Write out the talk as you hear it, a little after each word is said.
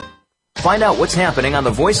Find out what's happening on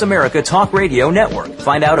the Voice America Talk Radio Network.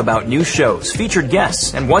 Find out about new shows, featured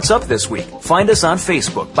guests, and what's up this week. Find us on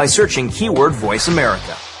Facebook by searching keyword Voice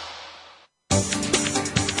America.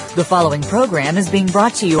 The following program is being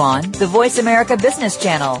brought to you on the Voice America Business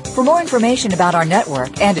Channel. For more information about our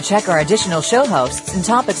network and to check our additional show hosts and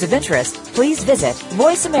topics of interest, please visit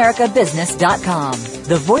voiceamericabusiness.com.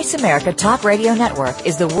 The Voice America Talk Radio Network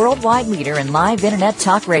is the worldwide leader in live Internet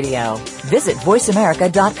talk radio. Visit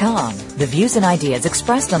voiceamerica.com. The views and ideas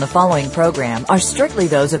expressed on the following program are strictly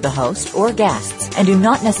those of the host or guests and do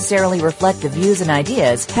not necessarily reflect the views and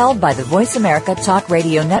ideas held by the Voice America Talk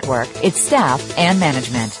Radio Network, its staff, and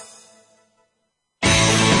management.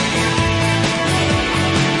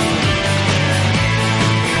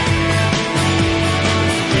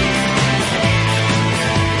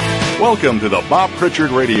 Welcome to the Bob Pritchard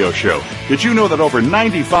Radio Show. Did you know that over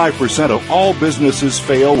 95% of all businesses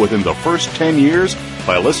fail within the first 10 years?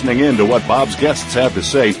 By listening in to what Bob's guests have to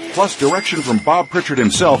say, plus direction from Bob Pritchard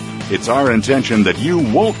himself, it's our intention that you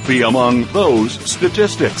won't be among those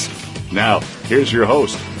statistics. Now, here's your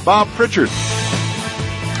host, Bob Pritchard.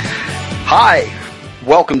 Hi,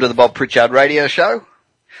 welcome to the Bob Pritchard Radio Show.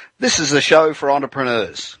 This is a show for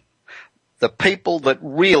entrepreneurs. The people that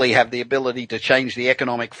really have the ability to change the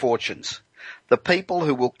economic fortunes. The people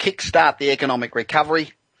who will kickstart the economic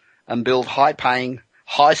recovery and build high-paying,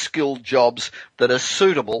 high-skilled jobs that are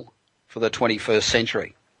suitable for the 21st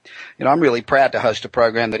century. You know, I'm really proud to host a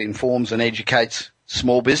program that informs and educates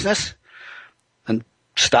small business and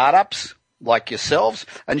startups like yourselves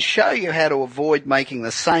and show you how to avoid making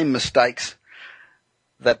the same mistakes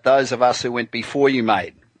that those of us who went before you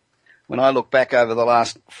made. When I look back over the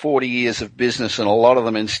last 40 years of business and a lot of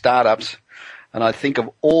them in startups, and I think of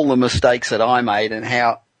all the mistakes that I made and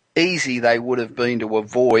how easy they would have been to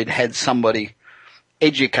avoid had somebody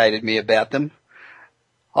educated me about them,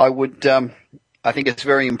 I think it's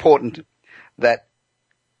very important that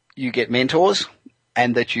you get mentors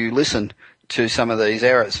and that you listen to some of these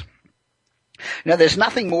errors. Now, there's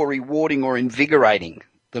nothing more rewarding or invigorating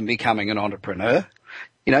than becoming an entrepreneur.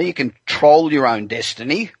 You know, you can control your own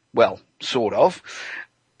destiny. Well, sort of.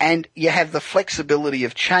 And you have the flexibility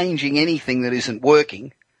of changing anything that isn't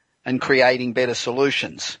working and creating better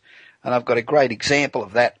solutions. And I've got a great example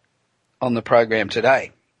of that on the program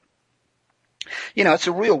today. You know, it's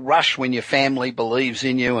a real rush when your family believes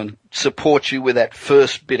in you and supports you with that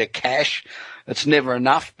first bit of cash. It's never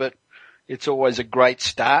enough, but it's always a great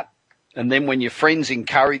start. And then when your friends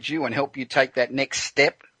encourage you and help you take that next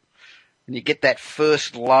step, and you get that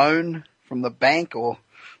first loan from the bank or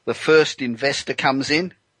the first investor comes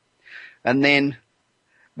in, and then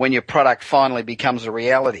when your product finally becomes a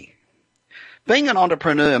reality. Being an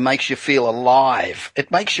entrepreneur makes you feel alive. It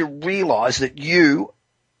makes you realize that you,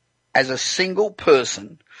 as a single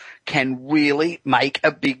person, can really make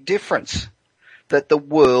a big difference, that the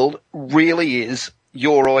world really is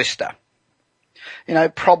your oyster. You know,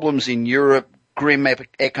 problems in Europe, grim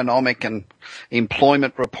economic and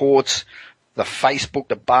employment reports, the Facebook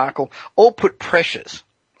debacle, all put pressures,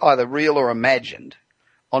 either real or imagined,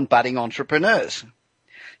 on budding entrepreneurs.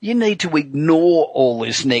 You need to ignore all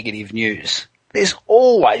this negative news. There's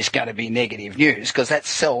always going to be negative news because that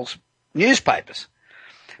sells newspapers.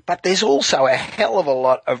 But there's also a hell of a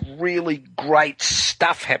lot of really great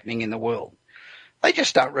stuff happening in the world. They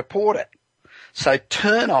just don't report it. So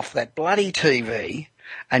turn off that bloody TV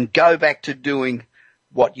and go back to doing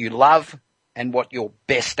what you love and what you're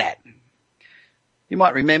best at. You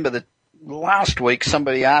might remember that last week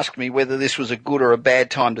somebody asked me whether this was a good or a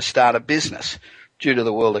bad time to start a business due to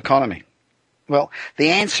the world economy. Well, the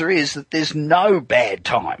answer is that there's no bad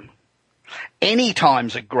time. Any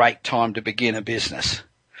time's a great time to begin a business.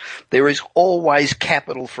 There is always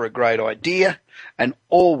capital for a great idea and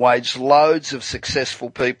always loads of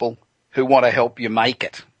successful people who want to help you make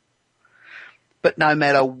it. But no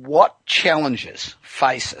matter what challenges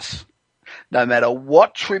face us, no matter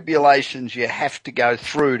what tribulations you have to go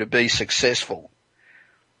through to be successful,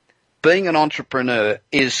 being an entrepreneur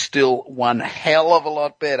is still one hell of a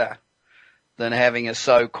lot better than having a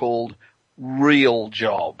so-called real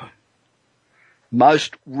job.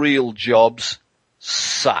 Most real jobs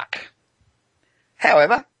suck.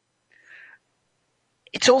 However,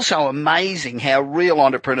 it's also amazing how real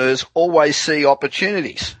entrepreneurs always see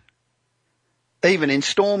opportunities, even in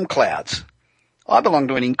storm clouds. I belong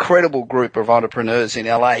to an incredible group of entrepreneurs in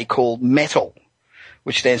LA called METAL,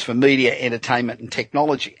 which stands for Media, Entertainment and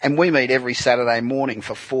Technology. And we meet every Saturday morning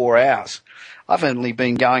for 4 hours. I've only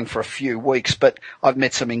been going for a few weeks, but I've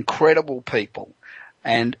met some incredible people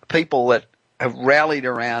and people that have rallied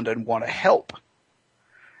around and want to help.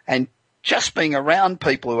 And just being around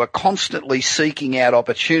people who are constantly seeking out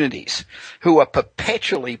opportunities, who are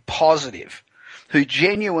perpetually positive, who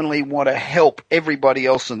genuinely want to help everybody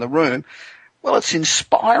else in the room, well, it's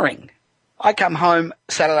inspiring. I come home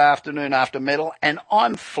Saturday afternoon after metal and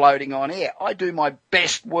I'm floating on air. I do my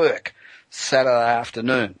best work Saturday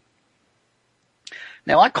afternoon.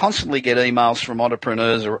 Now, I constantly get emails from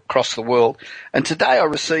entrepreneurs across the world, and today I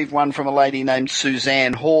received one from a lady named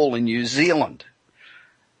Suzanne Hall in New Zealand.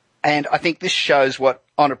 And I think this shows what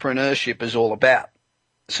entrepreneurship is all about.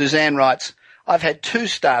 Suzanne writes, I've had 2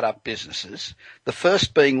 startup businesses, the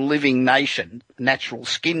first being Living Nation, natural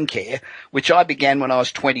skincare, which I began when I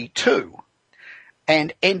was 22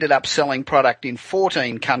 and ended up selling product in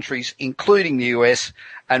 14 countries, including the US,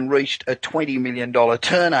 and reached a $20 million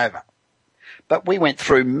turnover. But we went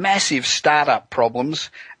through massive startup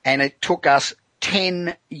problems, and it took us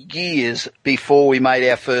 10 years before we made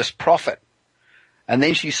our first profit. And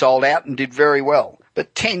then she sold out and did very well.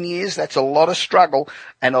 But 10 years, that's a lot of struggle,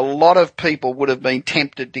 and a lot of people would have been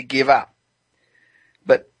tempted to give up.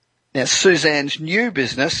 But now Suzanne's new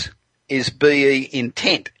business is BE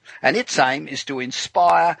Intent, and its aim is to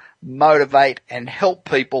inspire, motivate, and help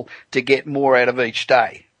people to get more out of each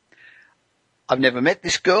day. I've never met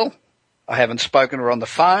this girl. I haven't spoken to her on the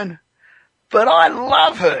phone, but I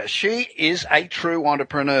love her. She is a true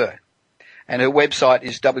entrepreneur. And her website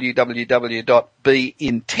is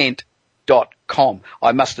www.beintent.com.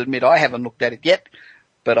 I must admit I haven't looked at it yet,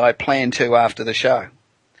 but I plan to after the show.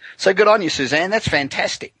 So good on you, Suzanne. That's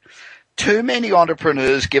fantastic. Too many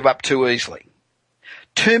entrepreneurs give up too easily.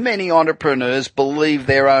 Too many entrepreneurs believe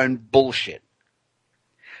their own bullshit.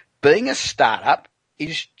 Being a startup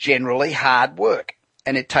is generally hard work,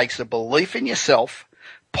 and it takes a belief in yourself,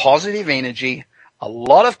 positive energy, a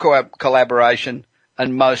lot of collaboration,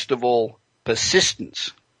 and most of all,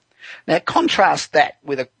 persistence. Now, contrast that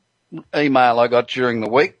with an email I got during the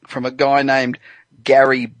week from a guy named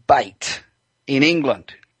Gary Bate in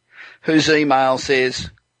England, whose email says,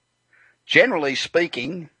 generally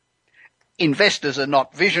speaking, investors are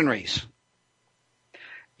not visionaries.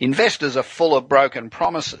 Investors are full of broken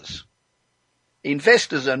promises.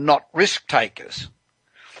 Investors are not risk takers.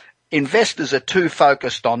 Investors are too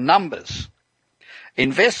focused on numbers.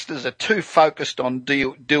 Investors are too focused on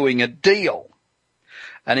doing a deal.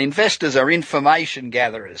 And investors are information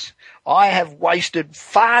gatherers. I have wasted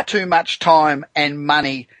far too much time and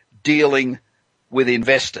money dealing with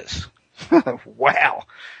investors. Wow.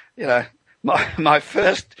 You know, my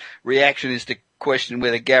first reaction is to question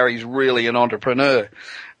whether Gary's really an entrepreneur,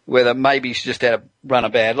 whether maybe he's just had a run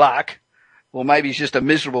of bad luck, or maybe he's just a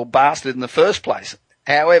miserable bastard in the first place.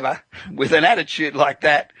 However, with an attitude like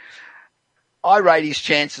that, I rate his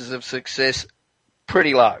chances of success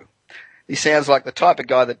pretty low. He sounds like the type of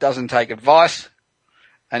guy that doesn't take advice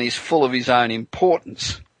and is full of his own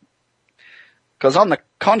importance. Because on the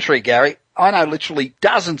contrary, Gary, I know literally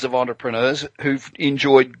dozens of entrepreneurs who've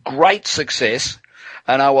enjoyed great success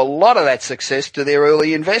and owe a lot of that success to their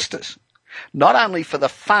early investors. Not only for the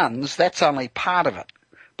funds, that's only part of it,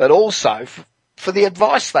 but also for the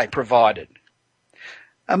advice they provided.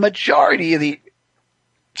 A majority of the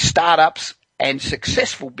startups and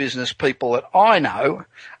successful business people that I know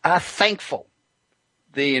are thankful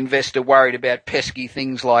the investor worried about pesky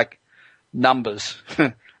things like numbers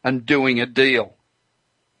and doing a deal.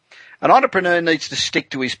 An entrepreneur needs to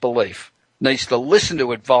stick to his belief, needs to listen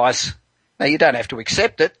to advice. Now, you don't have to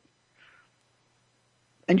accept it.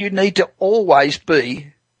 And you need to always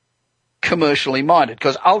be commercially minded,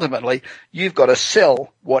 because ultimately you've got to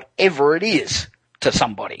sell whatever it is to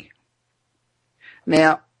somebody.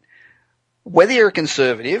 Now, whether you're a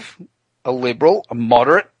conservative, a liberal, a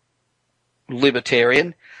moderate,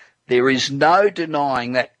 libertarian, there is no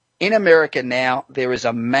denying that in America now there is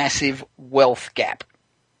a massive wealth gap.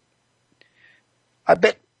 I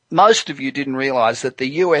bet most of you didn't realize that the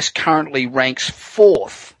US currently ranks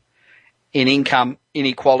 4th in income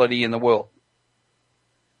inequality in the world.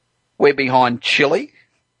 We're behind Chile,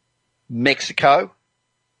 Mexico,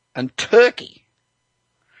 and Turkey.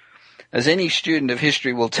 As any student of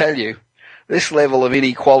history will tell you, this level of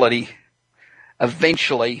inequality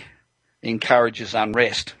eventually encourages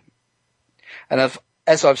unrest. And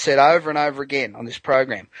as I've said over and over again on this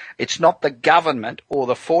program, it's not the government or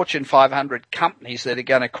the Fortune 500 companies that are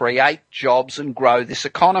going to create jobs and grow this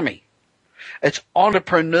economy. It's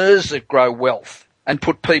entrepreneurs that grow wealth and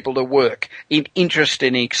put people to work in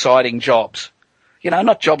interesting, exciting jobs. You know,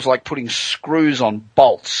 not jobs like putting screws on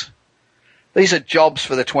bolts. These are jobs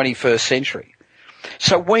for the 21st century.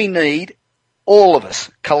 So we need, all of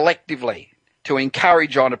us, collectively, to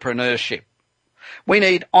encourage entrepreneurship. We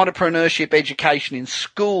need entrepreneurship education in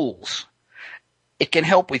schools It can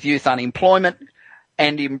help with youth unemployment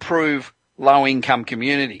and improve low-income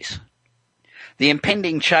communities. The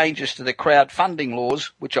impending changes to the crowdfunding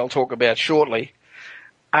laws, which I'll talk about shortly,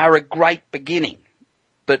 are a great beginning,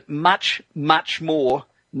 but much, much more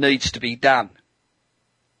needs to be done.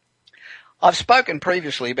 I've spoken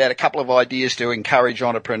previously about a couple of ideas to encourage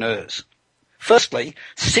entrepreneurs. Firstly,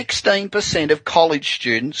 16% of college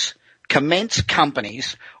students commence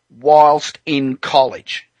companies whilst in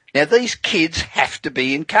college. Now, these kids have to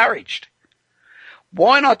be encouraged.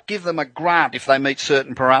 Why not give them a grant if they meet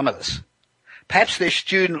certain parameters? Perhaps their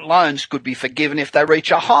student loans could be forgiven if they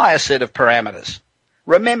reach a higher set of parameters.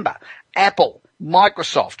 Remember, Apple,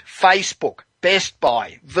 Microsoft, Facebook, Best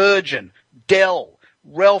Buy, Virgin, Dell,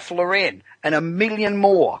 Ralph Lauren, and a million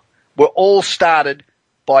more were all started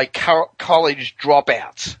by college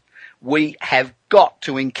dropouts. We have got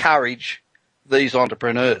to encourage these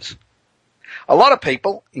entrepreneurs. A lot of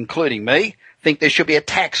people, including me, think there should be a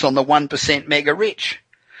tax on the 1% mega rich.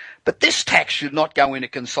 But this tax should not go into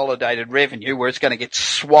consolidated revenue where it's going to get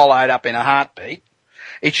swallowed up in a heartbeat.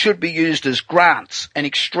 It should be used as grants and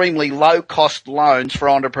extremely low-cost loans for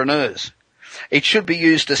entrepreneurs. It should be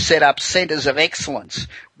used to set up centres of excellence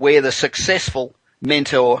where the successful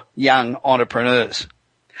mentor young entrepreneurs.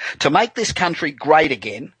 To make this country great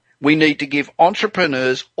again, we need to give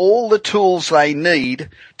entrepreneurs all the tools they need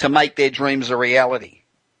to make their dreams a reality.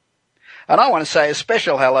 And I want to say a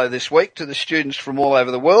special hello this week to the students from all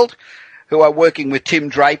over the world who are working with Tim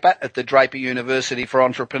Draper at the Draper University for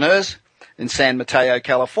Entrepreneurs in San Mateo,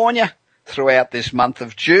 California, throughout this month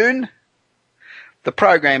of June. The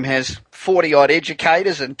program has 40-odd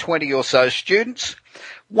educators and 20 or so students,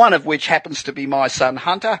 one of which happens to be my son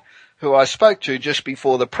Hunter, who I spoke to just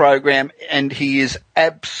before the program, and he is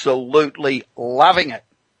absolutely loving it.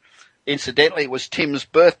 Incidentally, it was Tim's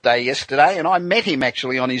birthday yesterday, and I met him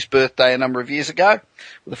actually on his birthday a number of years ago,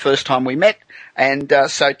 the first time we met. And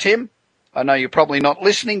so, Tim, I know you're probably not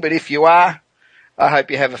listening, but if you are, I hope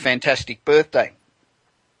you have a fantastic birthday.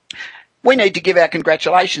 We need to give our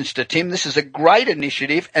congratulations to Tim. This is a great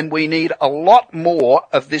initiative, and we need a lot more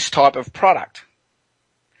of this type of product.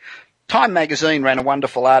 Time magazine ran a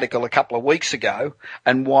wonderful article a couple of weeks ago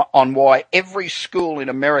on why every school in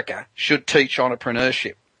America should teach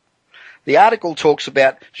entrepreneurship. The article talks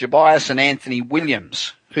about Tobias and Anthony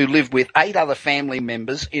Williams, who lived with 8 other family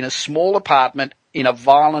members in a small apartment in a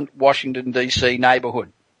violent Washington, D.C.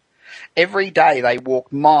 neighbourhood. Every day they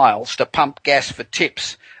walked miles to pump gas for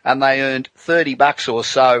tips, and they earned $30 or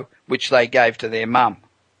so, which they gave to their mum.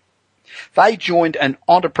 They joined an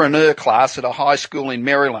entrepreneur class at a high school in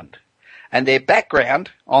Maryland, and their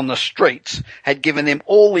background on the streets had given them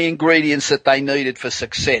all the ingredients that they needed for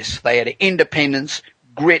success. They had independence,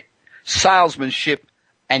 grit, salesmanship,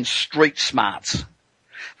 and street smarts.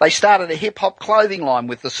 They started a hip-hop clothing line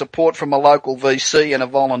with the support from a local VC and a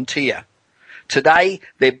volunteer. Today,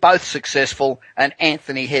 they're both successful, and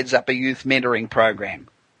Anthony heads up a youth mentoring program.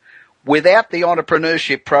 Without the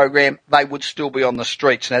entrepreneurship program, they would still be on the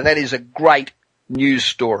streets. Now, that is a great news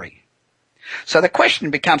story. So the question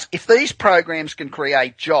becomes, if these programs can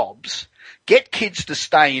create jobs, get kids to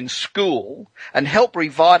stay in school, and help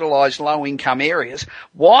revitalise low-income areas,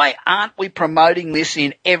 why aren't we promoting this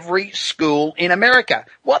in every school in America?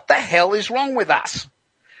 What the hell is wrong with us?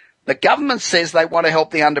 The government says they want to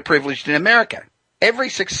help the underprivileged in America. Every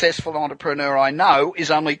successful entrepreneur I know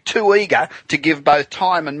is only too eager to give both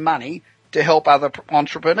time and money to help other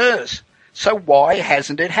entrepreneurs. So why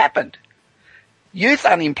hasn't it happened? Youth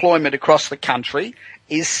unemployment across the country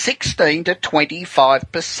is 16 to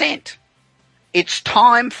 25%. It's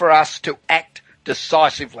time for us to act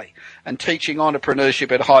decisively, and teaching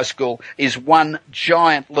entrepreneurship at high school is one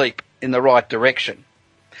giant leap in the right direction.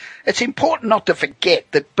 It's important not to forget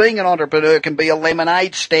that being an entrepreneur can be a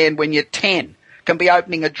lemonade stand when you're 10, can be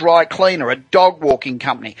opening a dry cleaner, a dog walking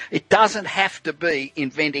company. It doesn't have to be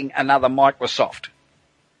inventing another Microsoft.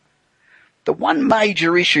 The one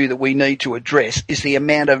major issue that we need to address is the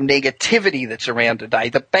amount of negativity that's around today.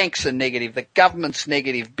 The banks are negative, the government's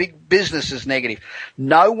negative, big business is negative.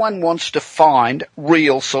 No one wants to find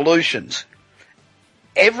real solutions.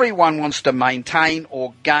 Everyone wants to maintain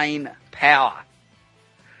or gain power.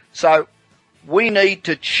 So we need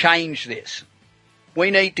to change this. We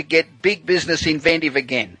need to get big business inventive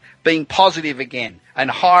again, being positive again, and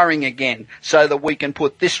hiring again, so that we can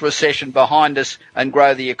put this recession behind us and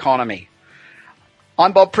grow the economy.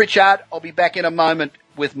 I'm Bob Pritchard. I'll be back in a moment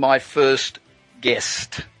with my first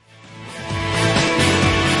guest.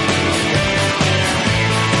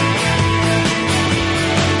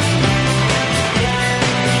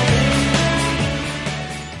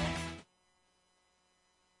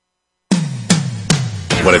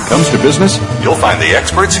 it comes to business, you'll find the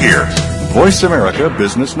experts here. Voice America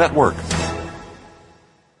Business Network.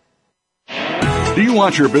 Do you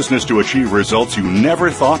want your business to achieve results you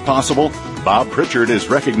never thought possible? Bob Pritchard is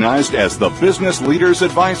recognized as the Business Leader's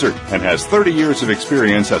Advisor and has 30 years of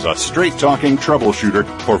experience as a straight-talking troubleshooter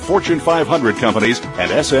for Fortune 500 companies and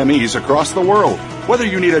SMEs across the world. Whether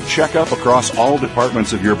you need a checkup across all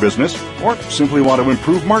departments of your business or simply want to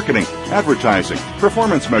improve marketing, advertising,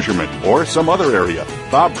 performance measurement, or some other area,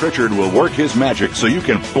 Bob Pritchard will work his magic so you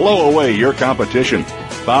can blow away your competition.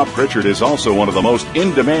 Bob Pritchard is also one of the most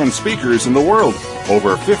in-demand speakers in the world.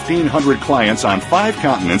 Over 1,500 clients on 5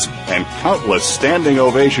 continents and countless standing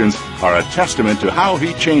ovations are a testament to how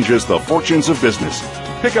he changes the fortunes of business.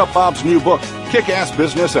 Pick up Bob's new book, Kick-Ass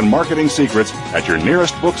Business and Marketing Secrets, at your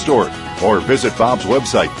nearest bookstore, or visit Bob's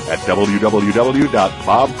website at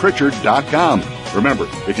www.bobpritchard.com. Remember,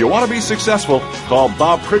 if you want to be successful, call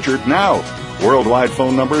Bob Pritchard now. Worldwide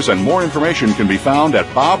phone numbers and more information can be found at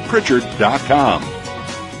bobpritchard.com.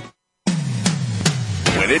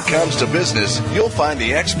 When it comes to business, you'll find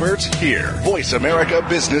the experts here. Voice America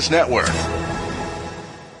Business Network.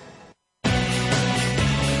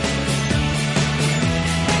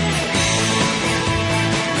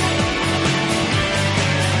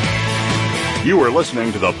 You are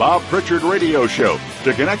listening to the Bob Pritchard Radio Show.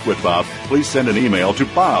 To connect with Bob, please send an email to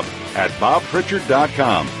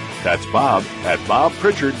bob@bobpritchard.com. That's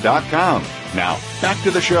bob@bobpritchard.com. Now, back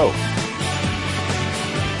to the show.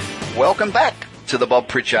 Welcome back to the Bob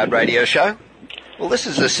Pritchard Radio Show. Well, this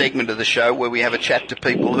is a segment of the show where we have a chat to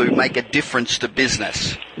people who make a difference to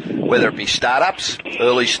business, whether it be startups,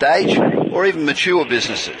 early stage, or even mature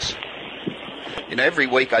businesses. You know, every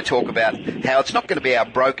week I talk about how it's not going to be our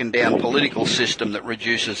broken down political system that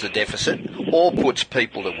reduces the deficit or puts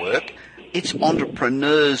people to work. It's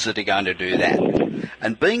entrepreneurs that are going to do that.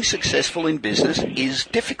 And being successful in business is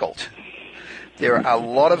difficult. There are a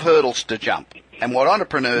lot of hurdles to jump. And what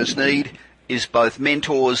entrepreneurs need is both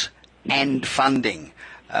mentors and funding.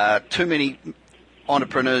 Too many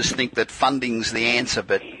entrepreneurs think that funding's the answer,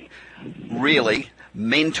 but really,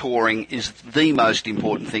 mentoring is the most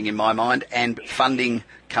important thing in my mind, and funding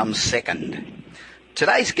comes second.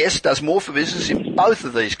 Today's guest does more for business in both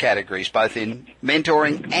of these categories, both in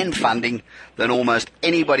mentoring and funding, than almost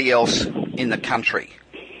anybody else in the country.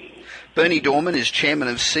 Berny Dorfmann is chairman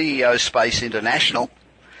of CEO Space International,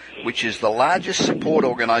 which is the largest support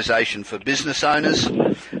organisation for business owners,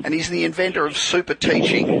 and he's the inventor of Super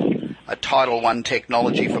Teaching, a Title I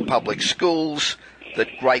technology for public schools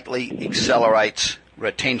that greatly accelerates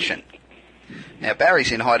retention. Now,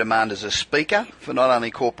 Barry's in high demand as a speaker for not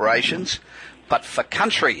only corporations, but for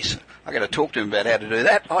countries. I've got to talk to him about how to do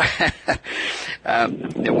that.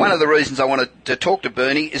 One of the reasons I wanted to talk to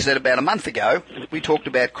Bernie is that about a month ago, we talked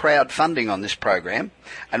about crowdfunding on this program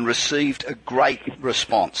and received a great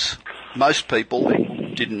response. Most people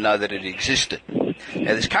didn't know that it existed.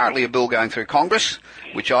 Now, there's currently a bill going through Congress,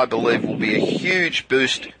 which I believe will be a huge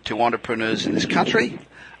boost to entrepreneurs in this country,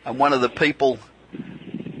 and one of the people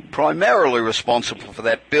primarily responsible for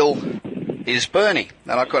that bill is Bernie.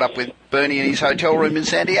 And I caught up with Bernie in his hotel room in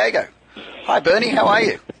San Diego. Hi, Bernie. How are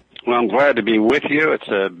you? Well, I'm glad to be with you. It's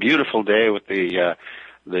a beautiful day with the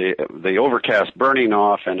overcast burning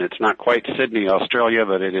off, and it's not quite Sydney, Australia,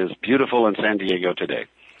 but it is beautiful in San Diego today.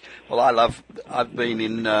 Well, I've been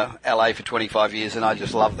in LA for 25 years, and I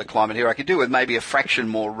just love the climate here. I could do with maybe a fraction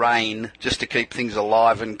more rain just to keep things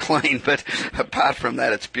alive and clean, but apart from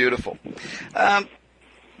that, it's beautiful.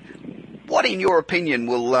 What, in your opinion,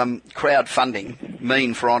 will crowdfunding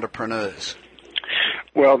mean for entrepreneurs?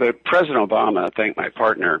 Well, President Obama thanked my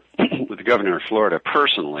partner with the governor of Florida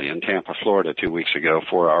personally in Tampa, Florida 2 weeks ago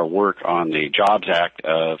for our work on the Jobs Act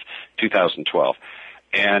of 2012.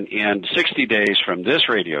 And in 60 days from this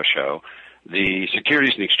radio show, the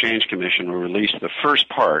Securities and Exchange Commission will release the first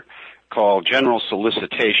part called General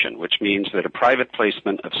Solicitation, which means that a private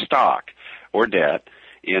placement of stock or debt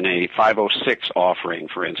in a 506 offering,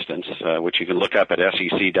 for instance, which you can look up at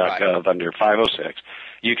sec.gov under 506,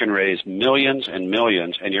 you can raise millions and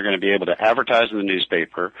millions, and you're going to be able to advertise in the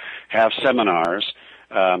newspaper, have seminars,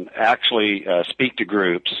 actually speak to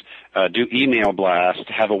groups, do email blasts,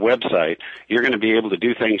 have a website. You're going to be able to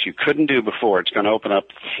do things you couldn't do before. It's going to open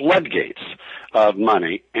up floodgates of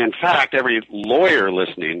money. In fact, every lawyer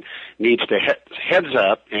listening needs to heads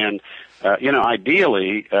up and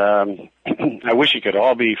ideally, I wish it could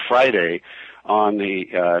all be Friday on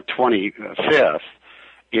the 25th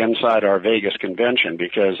inside our Vegas convention,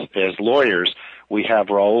 because as lawyers, we have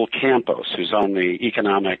Raul Campos, who's on the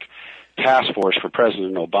Economic Task Force for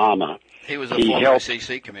President Obama. He was a former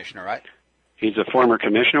SEC commissioner, right? He's a former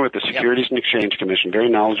commissioner with the Securities and Exchange Commission, very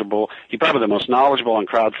knowledgeable. He's probably the most knowledgeable on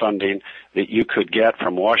crowdfunding that you could get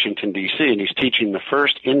from Washington, D.C., and he's teaching the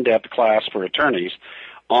first in-depth class for attorneys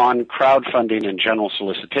on crowdfunding and general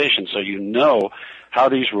solicitation, so you know how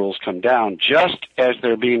these rules come down just as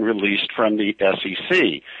they're being released from the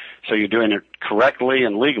SEC. So you're doing it correctly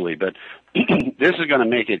and legally, but this is going to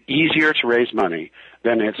make it easier to raise money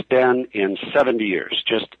than it's been in 70 years,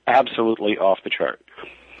 just absolutely off the chart.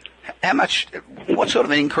 What sort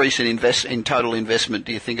of an increase in total investment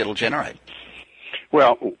do you think it'll generate?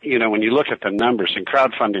 Well, when you look at the numbers in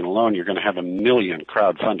crowdfunding alone, you're going to have 1 million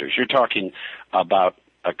crowdfunders. You're talking about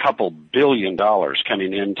a couple $2 billion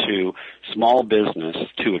coming into small business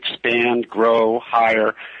to expand, grow,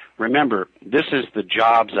 hire. Remember, this is the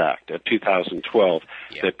Jobs Act of 2012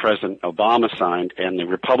 that President Obama signed, and the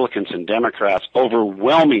Republicans and Democrats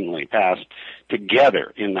overwhelmingly passed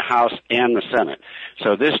together in the House and the Senate.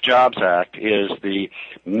 So this Jobs Act is the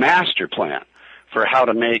master plan for how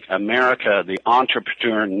to make America the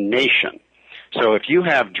entrepreneur nation. So if you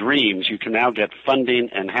have dreams, you can now get funding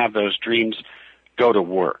and have those dreams go to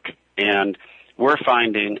work. And we're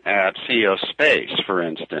finding at CEO Space, for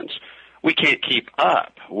instance, we can't keep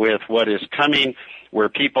up with what is coming, where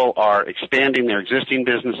people are expanding their existing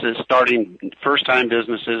businesses, starting first-time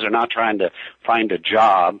businesses. They're not trying to find a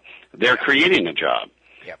job. They're creating a job.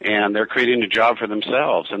 And they're creating a job for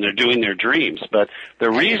themselves, and they're doing their dreams. But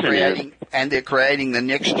the reason is... And they're creating the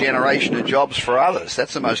next generation of jobs for others.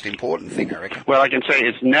 That's the most important thing, I reckon. Well, I can say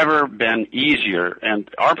it's never been easier. And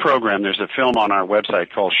our program, there's a film on our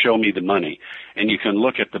website called Show Me the Money. And you can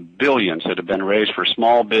look at the billions that have been raised for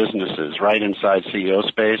small businesses right inside CEO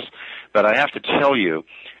Space. But I have to tell you,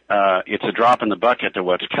 it's a drop in the bucket to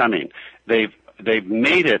what's coming. They've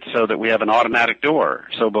made it so that we have an automatic door.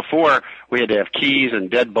 So before, we had to have keys and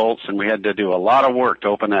deadbolts, and we had to do a lot of work to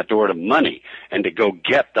open that door to money and to go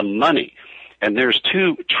get the money. And there's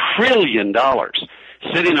 $2 trillion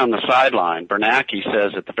sitting on the sideline, Bernanke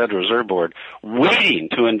says at the Federal Reserve Board, waiting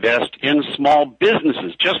to invest in small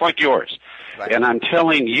businesses just like yours. Right. And I'm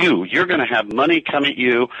telling you, you're going to have money come at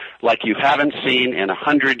you like you haven't seen in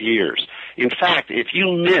 100 years. In fact, if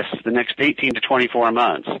you miss the next 18 to 24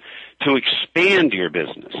 months to expand your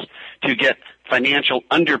business, to get financial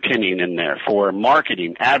underpinning in there for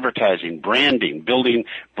marketing, advertising, branding, building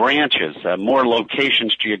branches, more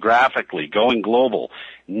locations geographically, going global,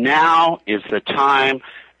 now is the time,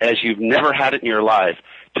 as you've never had it in your life,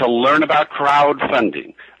 to learn about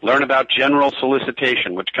crowdfunding, learn about general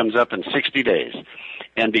solicitation, which comes up in 60 days,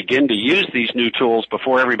 and begin to use these new tools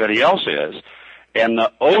before everybody else is. And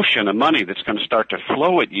the ocean of money that's going to start to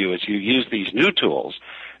flow at you as you use these new tools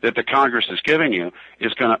that the Congress is giving you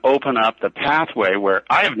is going to open up the pathway where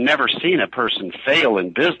I have never seen a person fail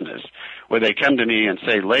in business where they come to me and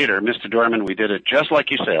say later, Mr. Dorfmann, we did it just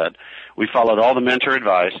like you said. We followed all the mentor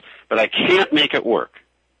advice, but I can't make it work.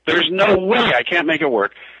 There's no way I can't make it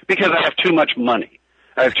work because I have too much money.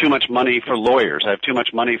 I have too much money for lawyers. I have too much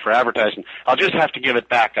money for advertising. I'll just have to give it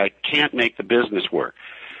back. I can't make the business work.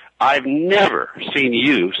 I've never seen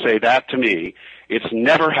you say that to me. It's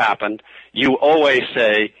never happened. You always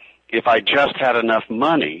say, if I just had enough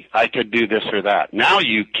money, I could do this or that. Now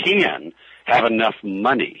you can have enough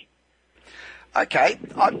money. Okay.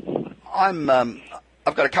 I've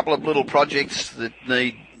got a couple of little projects that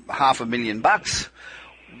need $500,000.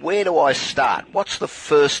 Where do I start? What's the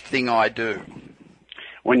first thing I do?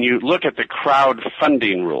 When you look at the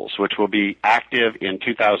crowdfunding rules, which will be active in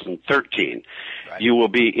 2013, right, you will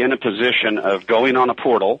be in a position of going on a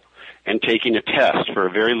portal and taking a test for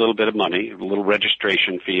a very little bit of money, a little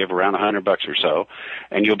registration fee of around $100 or so,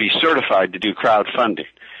 and you'll be certified to do crowdfunding.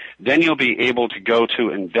 Then you'll be able to go to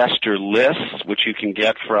investor lists, which you can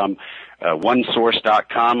get from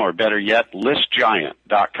onesource.com, or better yet,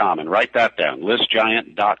 listgiant.com, and write that down,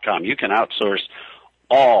 listgiant.com. You can outsource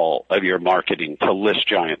all of your marketing to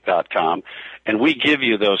listgiant.com, and we give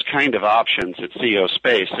you those kind of options at CEO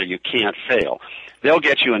Space so you can't fail. They'll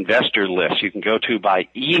get you investor lists you can go to by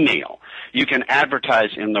email. You can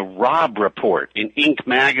advertise in the Rob Report, in Inc.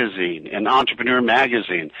 magazine, in Entrepreneur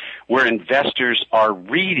magazine, where investors are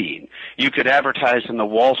reading. You could advertise in the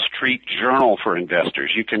Wall Street Journal for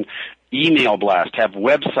investors. You can email blast, have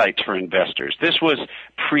websites for investors. This was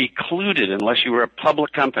precluded unless you were a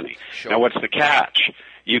public company. Sure. Now, what's the catch?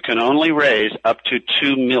 You can only raise up to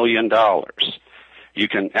 $2 million. You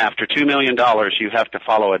can, after $2 million, you have to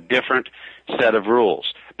follow a different set of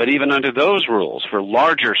rules. But even under those rules, for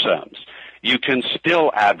larger sums, you can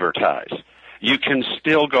still advertise. You can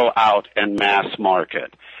still go out and mass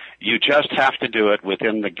market. You just have to do it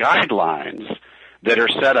within the guidelines that are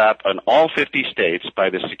set up in all 50 states by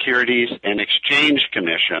the Securities and Exchange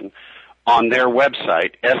Commission on their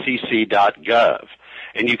website, sec.gov.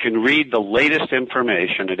 And you can read the latest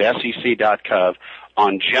information at sec.gov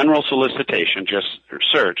on general solicitation. Just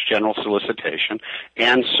search general solicitation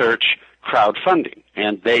and search crowdfunding.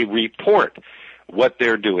 And they report what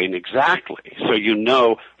they're doing exactly, so you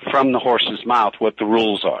know from the horse's mouth what the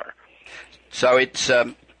rules are. So it's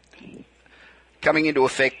coming into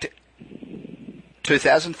effect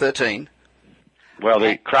 2013. Well,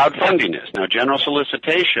 the crowdfunding is. Now, general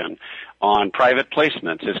solicitation on private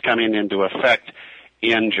placements is coming into effect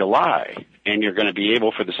in July, and you're going to be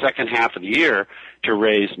able for the second half of the year to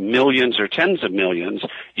raise millions or tens of millions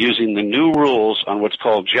using the new rules on what's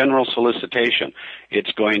called general solicitation.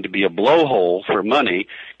 It's going to be a blowhole for money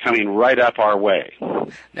coming right up our way.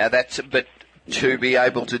 Now but to be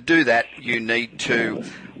able to do that, you need to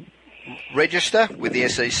register with the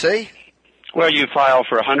SEC? Well, you file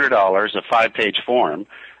for $100 a 5-page form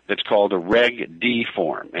that's called a Reg D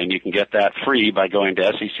form, and you can get that free by going to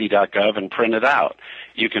sec.gov and print it out.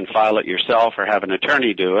 You can file it yourself or have an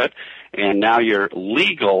attorney do it, and now you're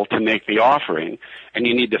legal to make the offering, and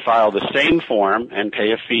you need to file the same form and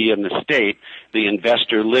pay a fee in the state the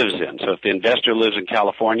investor lives in. So if the investor lives in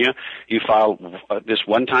California, you file this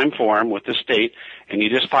one-time form with the state, and you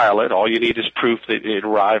just file it. All you need is proof that it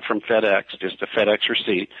arrived from FedEx, just a FedEx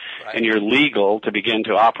receipt, right. And you're legal to begin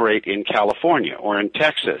to operate in California or in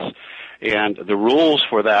Texas. And the rules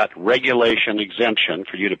for that regulation exemption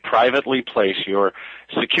for you to privately place your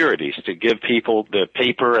securities, to give people the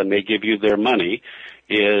paper and they give you their money,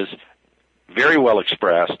 is very well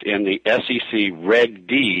expressed in the SEC Reg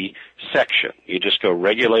D section. You just go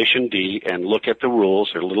Regulation D and look at the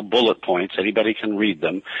rules. They're little bullet points. Anybody can read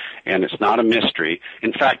them, and it's not a mystery.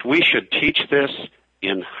 In fact, we should teach this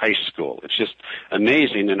in high school. It's just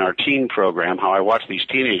amazing in our teen program how I watch these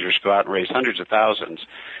teenagers go out and raise hundreds of thousands,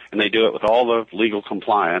 and they do it with all the legal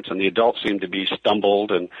compliance, and the adults seem to be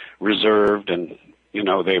stumbled and reserved, and, you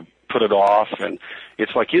know, they put it off, and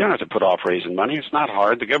it's like you don't have to put off raising money. It's not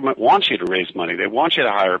hard. The government wants you to raise money. They want you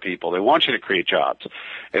to hire people. They want you to create jobs.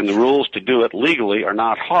 And the rules to do it legally are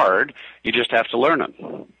not hard. You just have to learn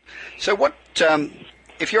them. So what,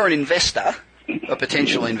 if you're an investor, a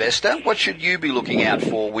potential investor, what should you be looking out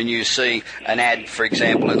for when you see an ad, for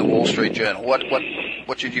example, in the Wall Street Journal?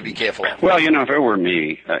 What should you be careful of? Well, you know, if it were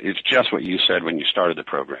me, it's just what you said when you started the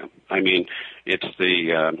program. I mean, it's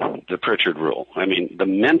the Pritchard rule. I mean, the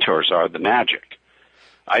mentors are the magic.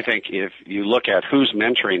 I think if you look at who's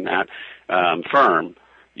mentoring that firm,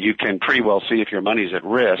 you can pretty well see if your money's at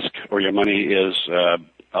risk or your money is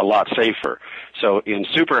a lot safer. So in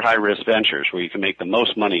super high-risk ventures where you can make the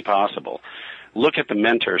most money possible, look at the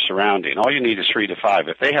mentors surrounding. All you need is 3 to 5.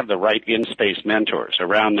 If they have the right in-space mentors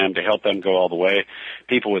around them to help them go all the way,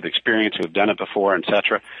 people with experience who have done it before,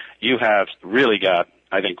 etc., you have really got,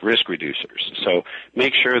 I think, risk reducers. So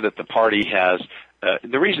make sure that the party has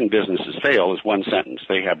the reason businesses fail is one sentence.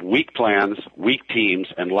 They have weak plans, weak teams,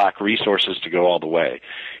 and lack resources to go all the way.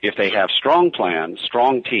 If they have strong plans,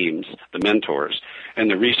 strong teams, the mentors, and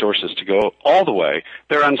the resources to go all the way,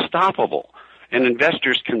 they're unstoppable. And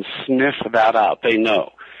investors can sniff that out. They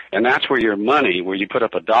know. And that's where your money, where you put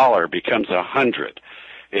up $1, becomes 100.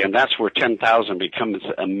 And that's where 10,000 becomes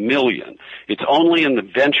 1,000,000. It's only in the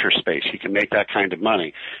venture space you can make that kind of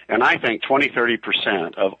money. And I think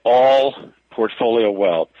 20-30% of all portfolio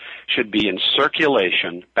wealth should be in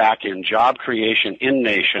circulation, back in job creation, in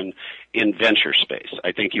nation, in venture space.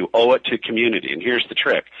 I think you owe it to community. And here's the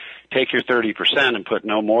trick. Take your 30% and put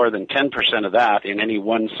no more than 10% of that in any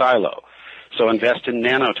one silo. So invest in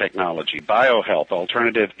nanotechnology, biohealth,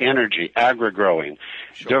 alternative energy, agri-growing.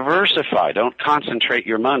 Sure. Diversify. Don't concentrate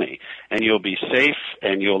your money. And you'll be safe,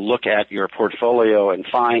 and you'll look at your portfolio and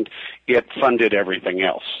find it funded everything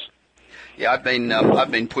else. Yeah, I've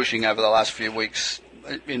been pushing over the last few weeks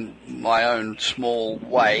in my own small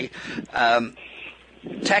way.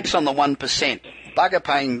 Tax on the 1%. Bugger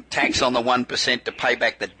paying tax on the 1% to pay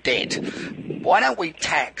back the debt. Why don't we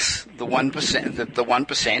tax the 1%? The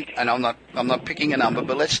 1%, and I'm not picking a number,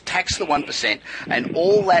 but let's tax the 1%, and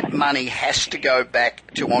all that money has to go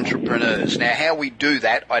back to entrepreneurs. Now, how we do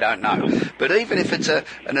that, I don't know. But even if it's an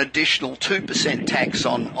additional 2% tax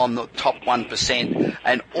on the top 1%,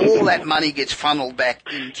 and all that money gets funneled back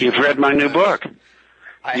into... You've read my new book.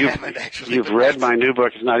 I haven't actually. You've read my new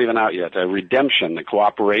book. It's not even out yet. Redemption, the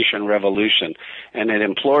Cooperation Revolution. And it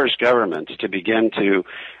implores governments to begin to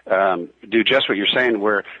do just what you're saying,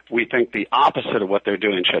 where we think the opposite of what they're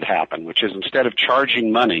doing should happen, which is instead of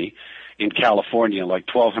charging money in California, like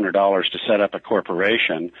 $1,200 to set up a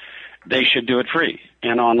corporation, they should do it free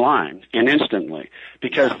and online and instantly,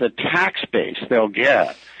 because the tax base they'll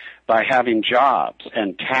get by having jobs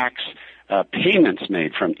and tax payments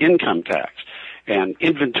made from income tax and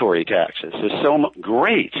inventory taxes is so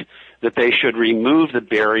great that they should remove the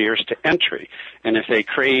barriers to entry. And if they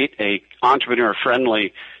create a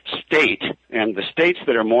entrepreneur-friendly state, and the states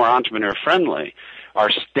that are more entrepreneur-friendly are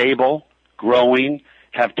stable, growing,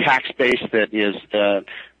 have tax base that is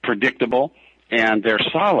predictable, and they're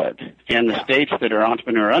solid. And the states that are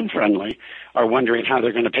entrepreneur-unfriendly are wondering how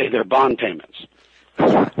they're going to pay their bond payments.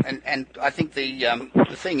 And I think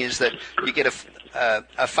the thing is that you get a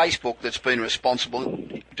Facebook that's been responsible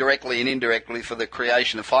directly and indirectly for the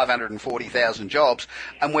creation of 540,000 jobs,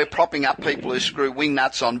 and we're propping up people who screw wing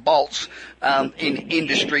nuts on bolts in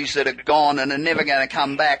industries that are gone and are never going to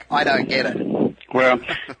come back. I don't get it. Well,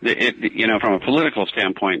 from a political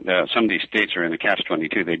standpoint, some of these states are in the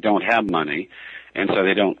catch-22. They don't have money, and so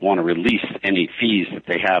they don't want to release any fees that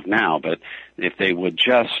they have now. But if they would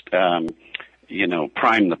just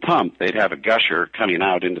prime the pump, they'd have a gusher coming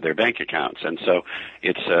out into their bank accounts. And so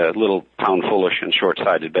it's a little pound foolish and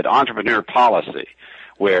short-sighted. But entrepreneur policy,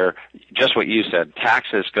 where just what you said,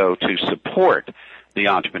 taxes go to support the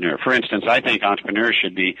entrepreneur. For instance, I think entrepreneurs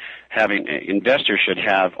investors should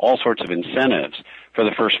have all sorts of incentives for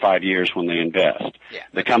the first 5 years when they invest. Yeah.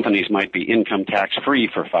 The companies might be income tax free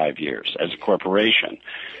for 5 years as a corporation.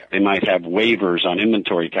 Yeah. They might have waivers on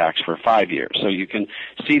inventory tax for 5 years. So you can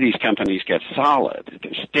see these companies get solid,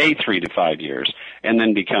 stay 3 to 5 years, and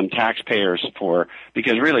then become taxpayers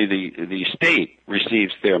because really the state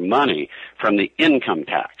receives their money from the income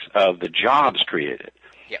tax of the jobs created.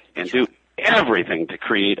 Yeah. And do everything to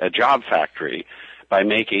create a job factory by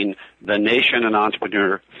making the nation an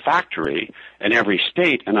entrepreneur factory and every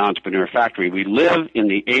state an entrepreneur factory. We live in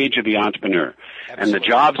the age of the entrepreneur. Absolutely. And the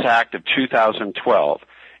Jobs Act of 2012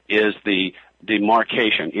 is the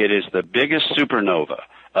demarcation. It is the biggest supernova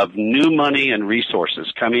of new money and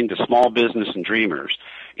resources coming to small business and dreamers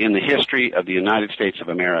in the history of the United States of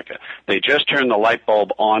America. They just turned the light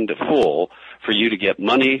bulb on to full for you to get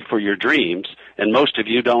money for your dreams, and most of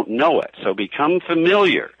you don't know it. So become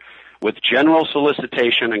familiar with general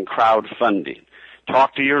solicitation and crowdfunding.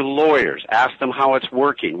 Talk to your lawyers. Ask them how it's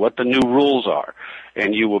working, what the new rules are,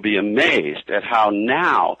 and you will be amazed at how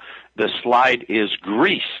now the slide is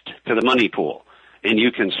greased to the money pool, and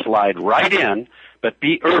you can slide right in, but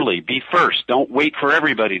be early, be first. Don't wait for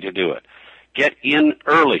everybody to do it. Get in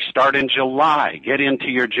early. Start in July. Get into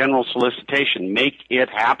your general solicitation. Make it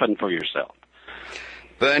happen for yourself.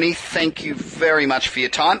 Bernie, thank you very much for your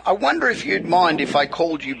time. I wonder if you'd mind if I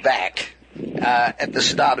called you back at the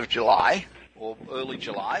start of July or early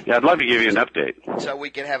July. Yeah, I'd love to give you an update. So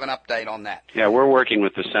we can have an update on that. Yeah, we're working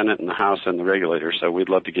with the Senate and the House and the regulators, so we'd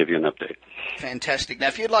love to give you an update. Fantastic. Now,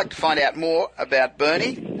 if you'd like to find out more about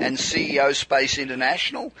Bernie and CEO Space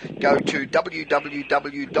International, go to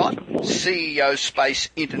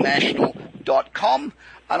www.ceospaceinternational.com,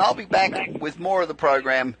 and I'll be back with more of the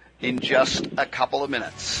program in just a couple of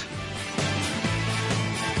minutes.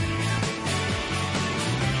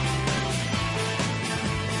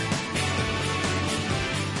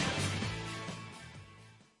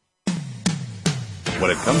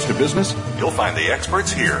 When it comes to business, you'll find the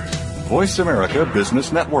experts here. Voice America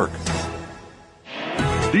Business Network.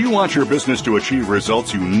 Do you want your business to achieve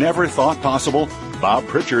results you never thought possible? Bob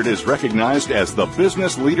Pritchard is recognized as the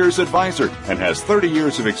Business Leader's Advisor and has 30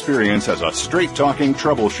 years of experience as a straight-talking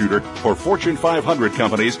troubleshooter for Fortune 500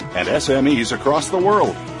 companies and SMEs across the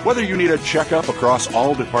world. Whether you need a checkup across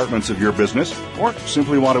all departments of your business or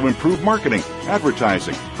simply want to improve marketing,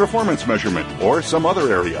 advertising, performance measurement, or some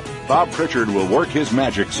other area, Bob Pritchard will work his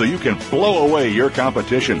magic so you can blow away your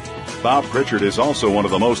competition. Bob Pritchard is also one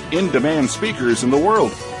of the most in-demand speakers in the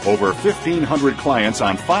world. Over 1,500 clients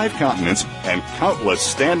on 5 continents and countless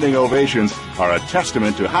standing ovations are a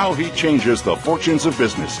testament to how he changes the fortunes of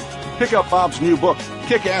business. Pick up Bob's new book,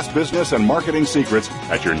 Kick-Ass Business and Marketing Secrets,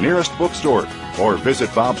 at your nearest bookstore, or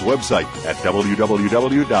visit Bob's website at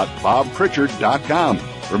www.bobpritchard.com.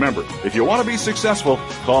 Remember, if you want to be successful,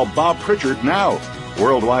 call Bob Pritchard now.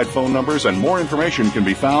 Worldwide phone numbers and more information can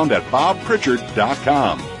be found at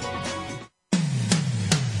bobpritchard.com.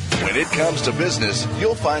 When it comes to business,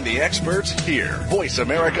 you'll find the experts here. Voice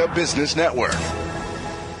America Business Network.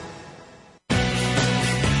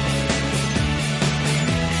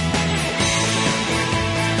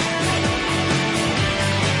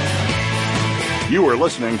 You are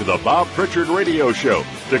listening to the Bob Pritchard Radio Show.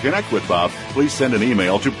 To connect with Bob, please send an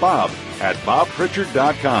email to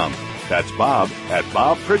bob@bobpritchard.com. That's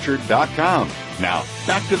bob@bobpritchard.com. Now,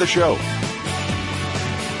 back to the show.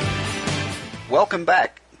 Welcome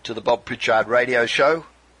back to the Bob Pritchard Radio Show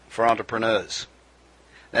for Entrepreneurs.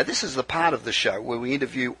 Now, this is the part of the show where we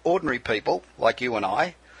interview ordinary people like you and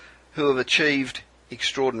I who have achieved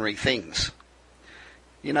extraordinary things.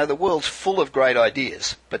 You know, the world's full of great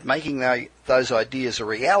ideas, but making those ideas a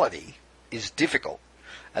reality is difficult.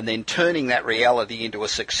 And then turning that reality into a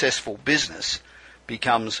successful business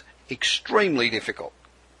becomes extremely difficult.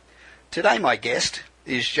 Today my guest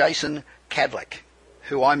is Jason Kadlec,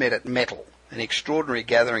 who I met at Metal, an extraordinary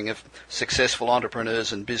gathering of successful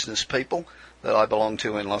entrepreneurs and business people that I belong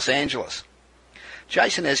to in Los Angeles.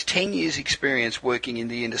 Jason has 10 years' experience working in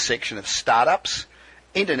the intersection of startups,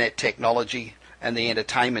 internet technology, and the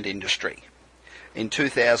entertainment industry. In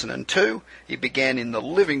 2002, he began in the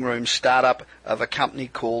living room startup of a company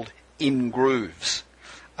called InGrooves.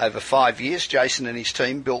 Over 5 years, Jason and his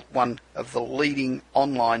team built one of the leading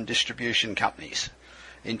online distribution companies.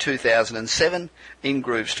 In 2007,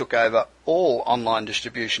 InGrooves took over all online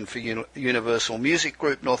distribution for Universal Music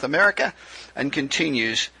Group North America and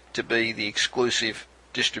continues to be the exclusive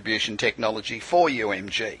distribution technology for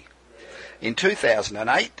UMG. In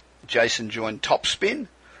 2008, Jason joined Topspin,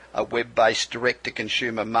 a web-based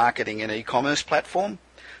direct-to-consumer marketing and e-commerce platform.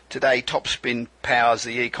 Today, Topspin powers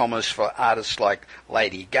the e-commerce for artists like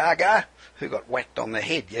Lady Gaga, who got whacked on the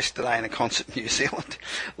head yesterday in a concert in New Zealand,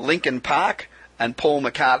 Linkin Park, and Paul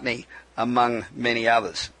McCartney, among many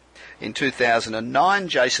others. In 2009,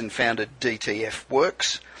 Jason founded DTF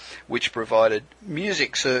Works, which provided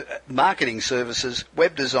music marketing services,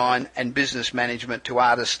 web design, and business management to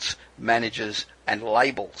artists, managers, and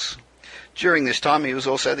labels. During this time, he was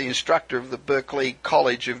also the instructor of the Berklee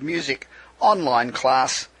College of Music online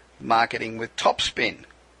class, Marketing with Topspin.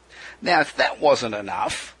 Now, if that wasn't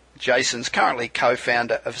enough, Jason's currently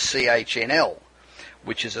co-founder of CHNL,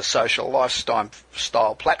 which is a social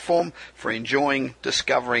lifestyle platform for enjoying,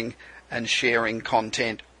 discovering, and sharing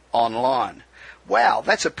content online. Wow,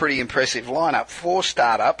 that's a pretty impressive lineup. 4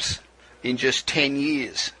 startups in just 10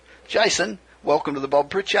 years. Jason, welcome to the Bob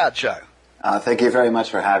Pritchard Show. Thank you very much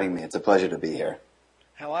for having me. It's a pleasure to be here.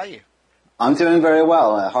 How are you? I'm doing very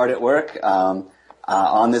well. Hard at work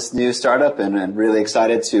on this new startup and really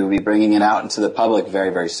excited to be bringing it out into the public very,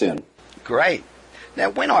 very soon. Great. Now,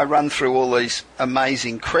 when I run through all these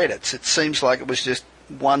amazing credits, it seems like it was just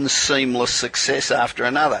one seamless success after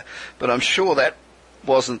another. But I'm sure that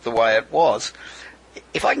wasn't the way it was.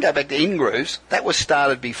 If I can go back to InGrooves, that was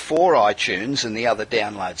started before iTunes and the other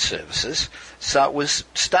download services. So it was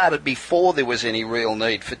started before there was any real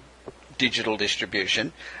need for digital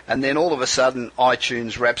distribution. And then all of a sudden,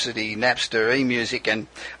 iTunes, Rhapsody, Napster, eMusic and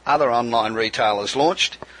other online retailers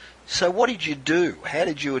launched. So what did you do? How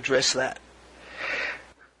did you address that?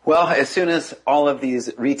 Well, as soon as all of these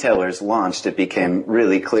retailers launched, it became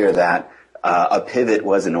really clear that a pivot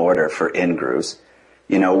was in order for InGrooves.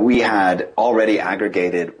 You know, we had already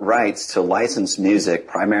aggregated rights to licensed music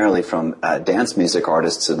primarily from dance music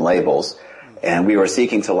artists and labels, and we were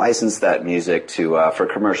seeking to license that music to for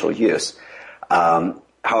commercial use.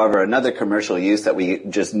 However, another commercial use that we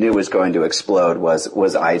just knew was going to explode was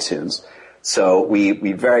iTunes. So we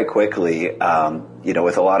very quickly,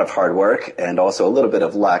 with a lot of hard work and also a little bit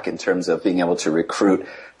of luck in terms of being able to recruit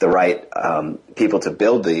the right people to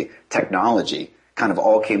build the technology, kind of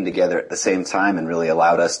all came together at the same time and really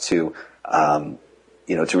allowed us to, to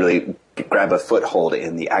really grab a foothold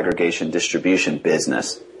in the aggregation distribution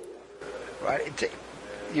business. Right.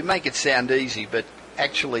 You make it sound easy, but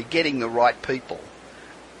actually getting the right people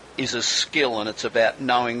is a skill, and it's about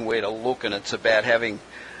knowing where to look, and it's about having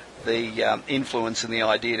the influence and the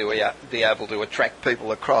idea to be able to attract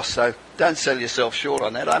people across. So don't sell yourself short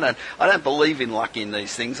on that. I don't believe in luck in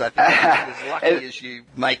these things. I think you're as lucky as you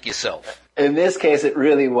make yourself. In this case, it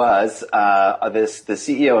really was. The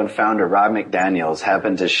CEO and founder, Rob McDaniels,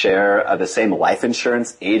 happened to share the same life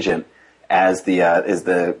insurance agent as the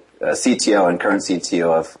CTO and current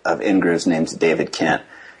CTO of InGrooves, named David Kent.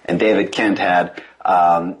 And David Kent had,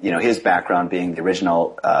 his background being the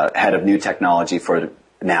original head of new technology for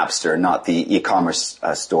Napster, not the e-commerce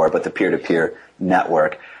store, but the peer-to-peer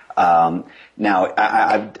network. Now,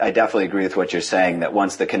 I definitely agree with what you're saying, that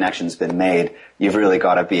once the connection's been made, you've really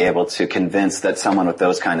got to be able to convince that someone with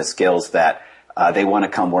those kind of skills that they want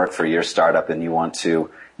to come work for your startup, and you want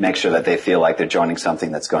to make sure that they feel like they're joining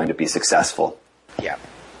something that's going to be successful. Yeah.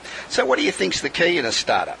 So what do you think's the key in a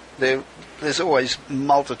startup? There's always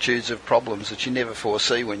multitudes of problems that you never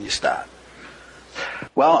foresee when you start.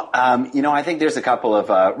 Well, I think there's a couple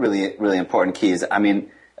of really, really important keys. I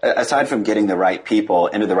mean, aside from getting the right people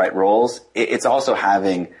into the right roles, it's also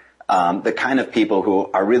having the kind of people who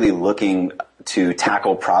are really looking to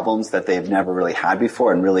tackle problems that they've never really had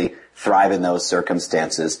before and really thrive in those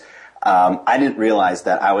circumstances. I didn't realize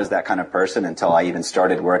that I was that kind of person until I even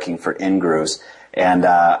started working for InGrooves. And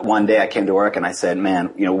one day I came to work and I said,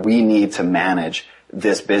 man, we need to manage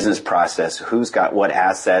this business process. Who's got what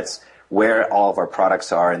assets, where all of our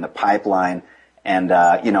products are in the pipeline. And,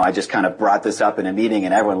 I just kind of brought this up in a meeting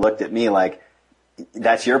and everyone looked at me like,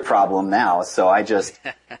 that's your problem now. So I just,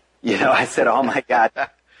 I said, oh my God,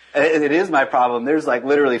 it is my problem. There's like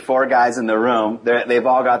literally 4 guys in the room. They've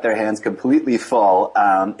all got their hands completely full,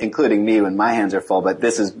 including me when my hands are full, but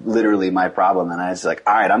this is literally my problem. And I was like,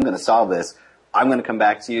 all right, I'm going to solve this. I'm going to come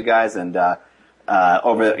back to you guys and,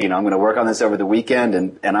 I'm going to work on this over the weekend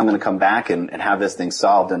and I'm going to come back and have this thing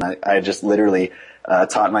solved. And I just literally,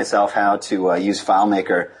 taught myself how to, use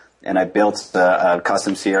FileMaker, and I built a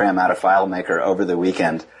custom CRM out of FileMaker over the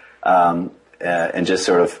weekend, and just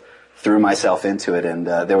sort of threw myself into it. And,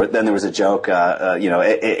 there was a joke,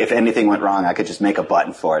 if anything went wrong, I could just make a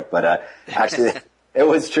button for it. But, actually, it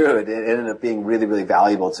was true. It ended up being really, really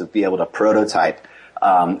valuable to be able to prototype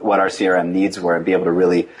what our CRM needs were and be able to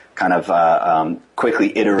really kind of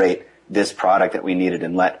quickly iterate this product that we needed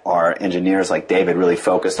and let our engineers like David really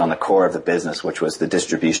focus on the core of the business, which was the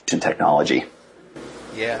distribution technology.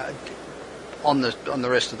 Yeah. On the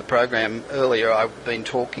rest of the program earlier, I've been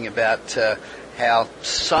talking about how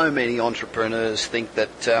so many entrepreneurs think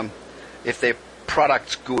that if their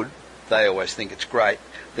product's good, they always think it's great,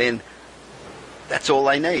 then that's all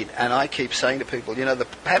they need. And I keep saying to people,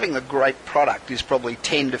 having a great product is probably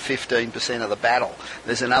 10 to 15% of the battle.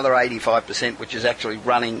 There's another 85% which is actually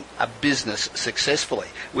running a business successfully,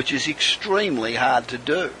 which is extremely hard to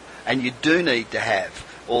do. And you do need to have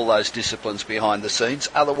all those disciplines behind the scenes,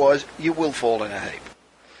 otherwise you will fall in a heap.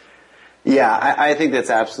 Yeah, I think that's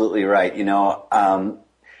absolutely right.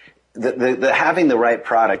 The having the right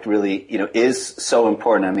product really, is so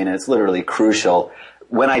important. I mean, it's literally crucial.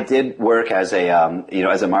 When I did work as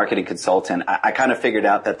a marketing consultant, I kind of figured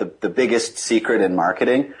out that the biggest secret in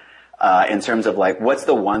marketing, in terms of like, what's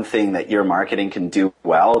the one thing that your marketing can do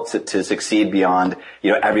well to succeed beyond,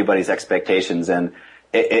 everybody's expectations. And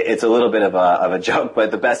it's a little bit of a joke,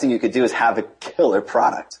 but the best thing you could do is have a killer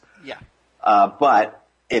product. Yeah. But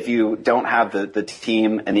if you don't have the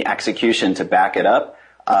team and the execution to back it up,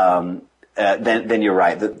 then you're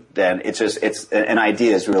right. Then it's an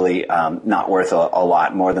idea is really not worth a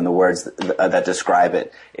lot more than the words that describe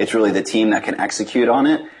it. It's really the team that can execute on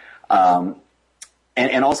it,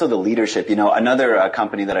 and also the leadership. Another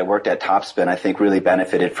company that I worked at, Topspin, I think really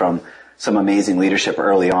benefited from some amazing leadership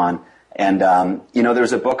early on. And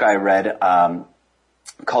there's a book I read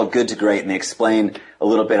called Good to Great, and they explain a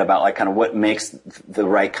little bit about like kind of what makes the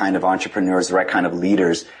right kind of entrepreneurs, the right kind of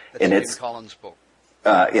leaders. That's and Jim it's Collins' book.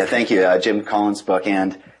 Yeah, thank you, Jim Collins' book.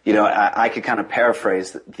 And, I could kind of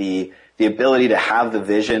paraphrase the ability to have the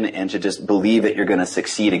vision and to just believe that you're going to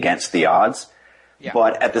succeed against the odds. Yeah.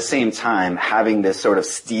 But at the same time, having this sort of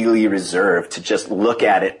steely reserve to just look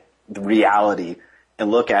at it, the reality,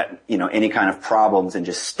 and look at, any kind of problems and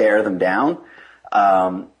just stare them down,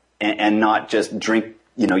 and not just drink,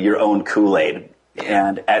 your own Kool-Aid.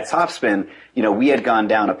 And at Topspin, we had gone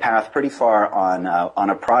down a path pretty far on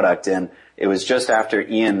a product, and it was just after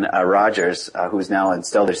Ian Rogers, who's now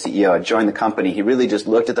still their CEO, had joined the company. He really just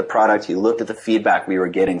looked at the product. He looked at the feedback we were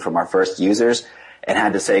getting from our first users and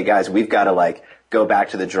had to say, guys, we've got to go back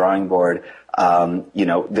to the drawing board.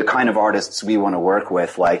 The kind of artists we want to work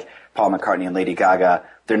with, like Paul McCartney and Lady Gaga,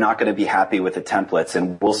 they're not going to be happy with the templates,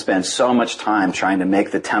 and we'll spend so much time trying to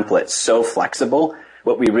make the templates so flexible.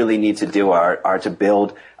 What we really need to do are to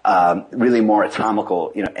build really more atomic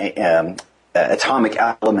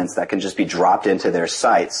elements that can just be dropped into their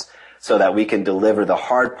sites so that we can deliver the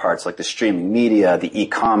hard parts like the streaming media, the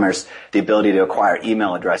e-commerce, the ability to acquire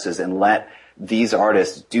email addresses, and let these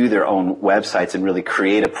artists do their own websites and really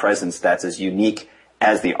create a presence that's as unique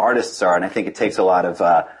as the artists are. And I think it takes a lot of,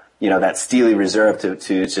 that steely reserve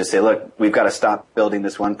to just say, look, we've got to stop building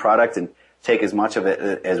this one product and take as much of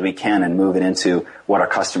it as we can and move it into what our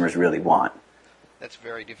customers really want. That's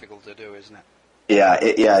very difficult to do, isn't it? Yeah,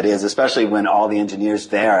 it is, especially when all the engineers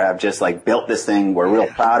there have just built this thing. We're real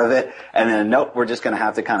proud of it, and then nope, we're just going to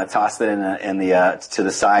have to kind of toss it to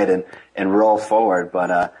the side and roll forward.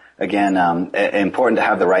 But again, important to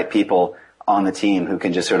have the right people on the team who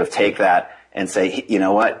can just sort of take that and say, you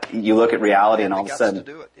know what, you look at reality, and all of a sudden,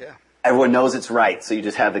 to do it, yeah. Everyone knows it's right. So you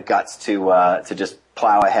just have the guts to just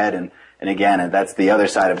plow ahead, and again, that's the other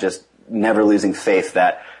side of just never losing faith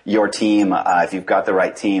that your team, if you've got the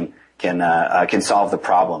right team, can solve the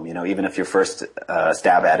problem, even if your first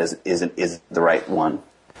stab at isn't the right one.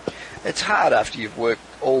 It's hard after you've worked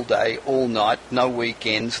all day, all night, no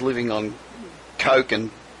weekends, living on Coke and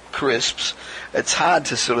crisps. It's hard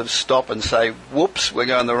to sort of stop and say, whoops, we're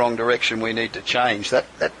going the wrong direction, we need to change.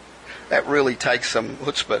 That really takes some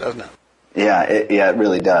chutzpah, doesn't it? Yeah, it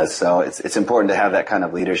really does. So it's important to have that kind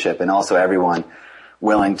of leadership, and also everyone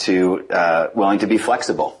willing to be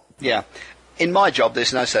flexible. Yeah. In my job,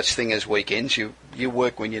 there's no such thing as weekends. You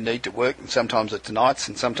work when you need to work, and sometimes it's nights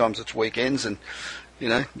and sometimes it's weekends, and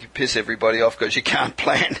you piss everybody off because you can't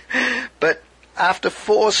plan. But after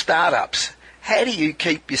 4 startups, how do you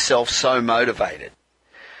keep yourself so motivated?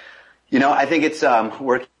 I think it's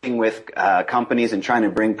working with companies and trying to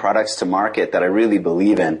bring products to market that I really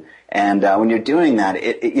believe in. And when you're doing that,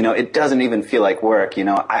 it doesn't even feel like work.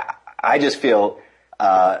 I just feel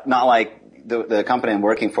not like the company I'm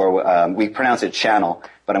working for. We pronounce it Channel,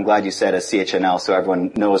 but I'm glad you said a CHNL so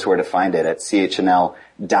everyone knows where to find it at chnl.it.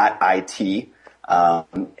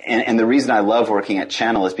 And the reason I love working at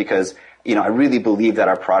Channel is because I really believe that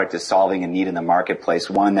our product is solving a need in the marketplace,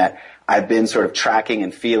 one that I've been sort of tracking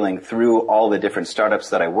and feeling through all the different startups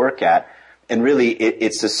that I work at. And really,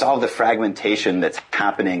 it's to solve the fragmentation that's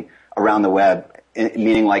happening around the web,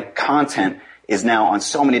 meaning like content is now on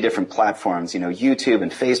so many different platforms, YouTube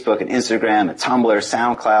and Facebook and Instagram and Tumblr,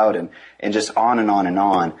 SoundCloud, and just on and on and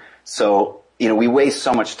on. So, we waste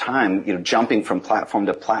so much time, jumping from platform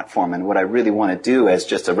to platform. And what I really want to do as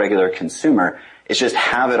just a regular consumer is just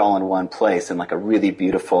have it all in one place in like a really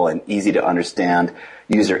beautiful and easy to understand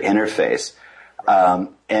user interface.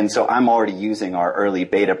 And so I'm already using our early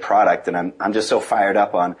beta product, and I'm just so fired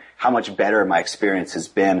up on how much better my experience has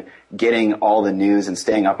been getting all the news and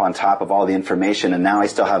staying up on top of all the information. And now I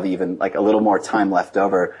still have even like a little more time left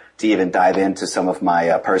over to even dive into some of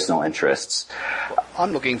my personal interests.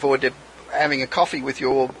 I'm looking forward to having a coffee with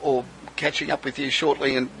you or catching up with you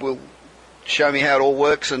shortly, and we'll show me how it all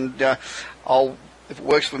works, and if it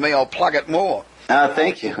works for me, I'll plug it more.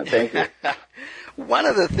 Thank you. One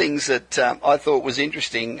of the things that I thought was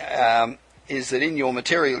interesting is that in your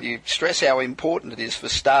material you stress how important it is for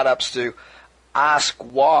startups to ask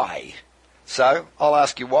why. So I'll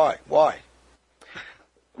ask you why. Why?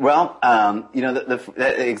 Well,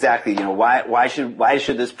 exactly. Why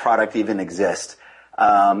should this product even exist?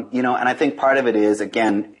 And I think part of it is,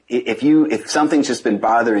 again, if something's just been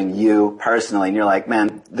bothering you personally, and you're like,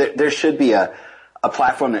 man, there should be a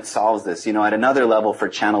platform that solves this. At another level for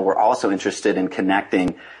Channel, we're also interested in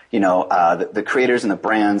connecting, the creators and the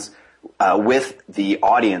brands with the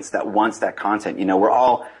audience that wants that content. We're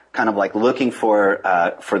all kind of like looking for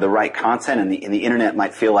the right content, and the internet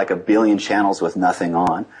might feel like a billion channels with nothing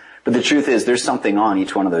on. But the truth is, there's something on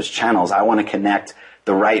each one of those channels. I want to connect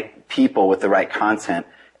the right people with the right content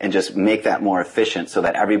and just make that more efficient so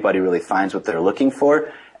that everybody really finds what they're looking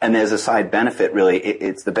for. And there's a side benefit, really.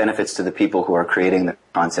 It's the benefits to the people who are creating the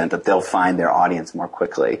content, that they'll find their audience more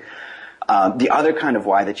quickly. The other kind of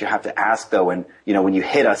why that you have to ask, though, when you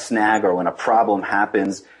hit a snag or when a problem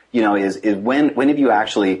happens, is when have you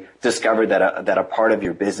actually discovered that a part of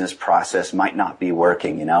your business process might not be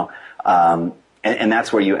working, and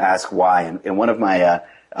that's where you ask why. And one of my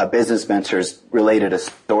business mentors related a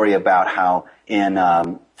story about how in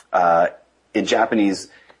Japanese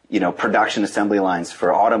production assembly lines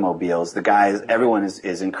for automobiles, everyone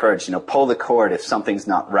is encouraged, pull the cord if something's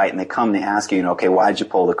not right. And they come and they ask you, okay, why did you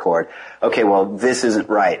pull the cord? Okay, well, this isn't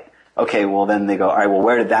right. Okay, well, then they go, all right, well,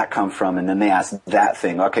 where did that come from? And then they ask that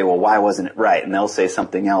thing. Okay, well, why wasn't it right? And they'll say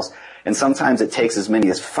something else. And sometimes it takes as many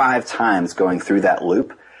as 5 times going through that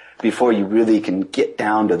loop before you really can get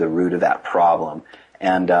down to the root of that problem.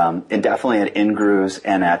 And definitely at InGrooves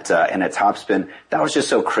and at Topspin, that was just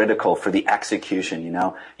so critical for the execution.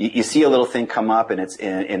 You see a little thing come up and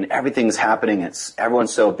and everything's happening.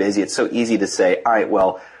 Everyone's so busy. It's so easy to say, all right,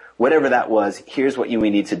 well, whatever that was, here's what we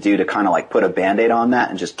need to do to kind of like put a Band-Aid on that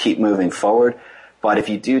and just keep moving forward. But if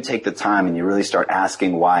you do take the time and you really start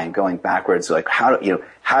asking why and going backwards, like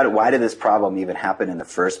why did this problem even happen in the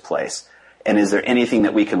first place? And is there anything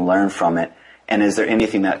that we can learn from it? And is there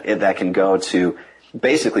anything that can go to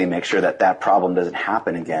basically make sure that problem doesn't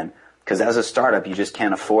happen again? Because as a startup, you just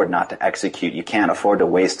can't afford not to execute. You can't afford to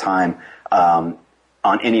waste time on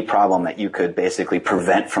any problem that you could basically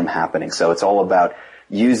prevent from happening. So it's all about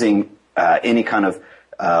using any kind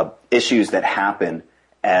of issues that happen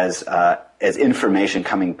as information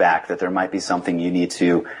coming back, that there might be something you need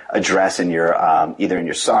to address in your either in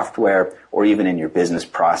your software or even in your business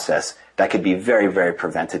process that could be very, very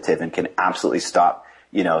preventative and can absolutely stop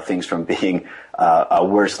things from being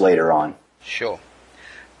worse later on. Sure.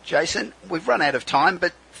 Jason, we've run out of time,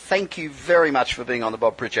 but thank you very much for being on the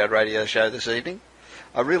Bob Pritchard Radio Show this evening.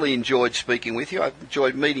 I really enjoyed speaking with you. I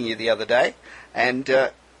enjoyed meeting you the other day. And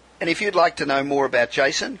if you'd like to know more about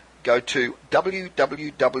Jason, go to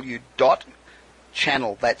www.channel,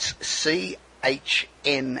 that's CHNL.IT,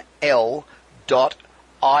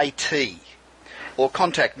 or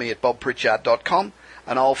contact me at bobpritchard.com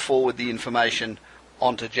and I'll forward the information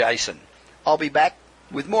onto Jason. I'll be back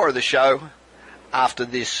with more of the show after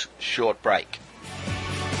this short break.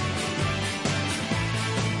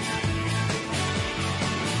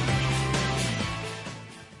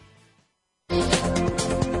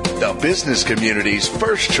 The business community's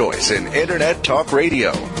first choice in Internet Talk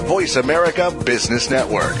Radio. Voice America Business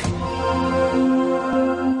Network.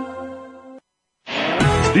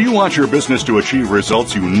 Do you want your business to achieve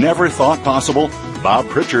results you never thought possible? Bob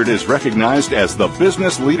Pritchard is recognized as the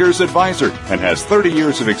Business Leader's Advisor and has 30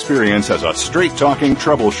 years of experience as a straight-talking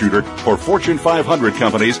troubleshooter for Fortune 500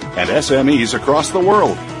 companies and SMEs across the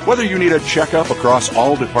world. Whether you need a checkup across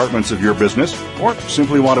all departments of your business or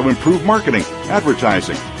simply want to improve marketing,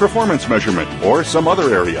 advertising, performance measurement, or some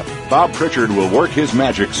other area, Bob Pritchard will work his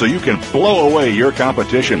magic so you can blow away your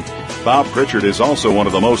competition. Bob Pritchard is also one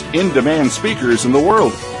of the most in-demand speakers in the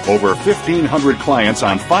world. Over 1,500 clients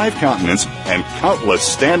on 5 continents and countless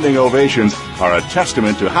standing ovations are a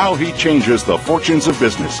testament to how he changes the fortunes of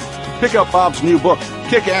business. Pick up Bob's new book,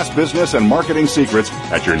 Kick-Ass Business and Marketing Secrets,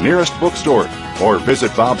 at your nearest bookstore, or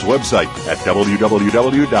visit Bob's website at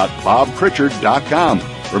www.bobpritchard.com.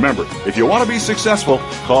 Remember, if you want to be successful,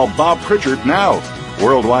 call Bob Pritchard now.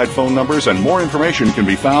 Worldwide phone numbers and more information can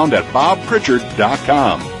be found at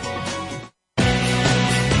bobpritchard.com.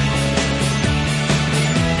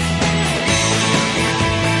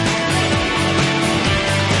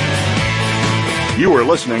 You are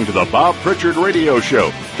listening to the Bob Pritchard Radio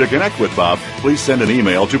Show. To connect with Bob, please send an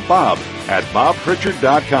email to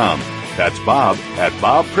bob@bobpritchard.com. That's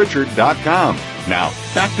bob@bobpritchard.com. Now,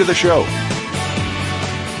 back to the show.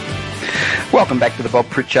 Welcome back to the Bob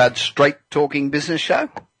Pritchard Straight Talking Business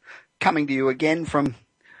Show. Coming to you again from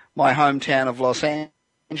my hometown of Los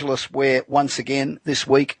Angeles, where once again this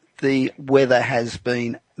week the weather has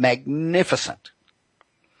been magnificent.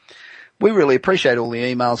 We really appreciate all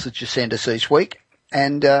the emails that you send us each week.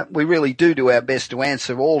 And we really do our best to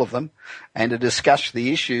answer all of them and to discuss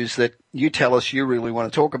the issues that you tell us you really want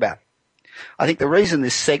to talk about. I think the reason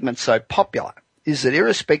this segment's so popular is that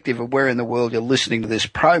irrespective of where in the world you're listening to this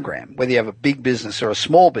program, whether you have a big business or a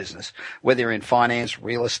small business, whether you're in finance,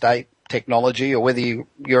 real estate, technology, or whether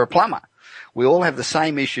you're a plumber, we all have the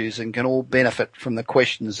same issues and can all benefit from the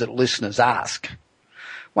questions that listeners ask.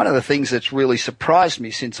 One of the things that's really surprised me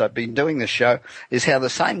since I've been doing this show is how the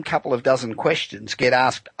same couple of dozen questions get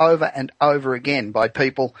asked over and over again by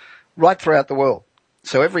people right throughout the world.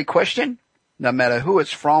 So every question, no matter who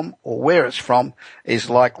it's from or where it's from, is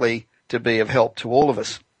likely to be of help to all of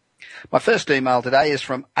us. My first email today is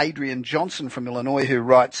from Adrian Johnson from Illinois, who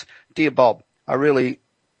writes, "Dear Bob, I really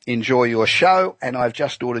enjoy your show and I've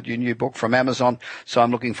just ordered your new book from Amazon, so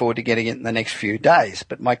I'm looking forward to getting it in the next few days.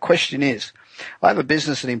 But my question is, I have a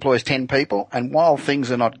business that employs 10 people, and while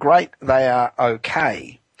things are not great, they are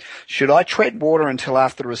okay. Should I tread water until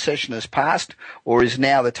after the recession has passed, or is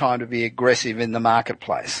now the time to be aggressive in the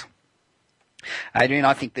marketplace?" Adrian,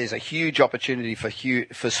 I think there's a huge opportunity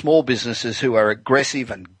for small businesses who are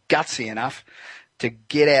aggressive and gutsy enough to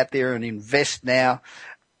get out there and invest now,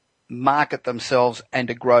 market themselves, and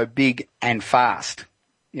to grow big and fast.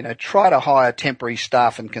 You know, try to hire temporary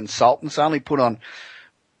staff and consultants, only put on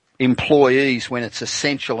employees when it's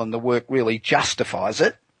essential and the work really justifies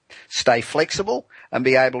it. Stay flexible and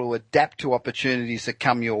be able to adapt to opportunities that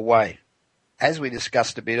come your way. As we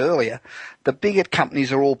discussed a bit earlier, the bigger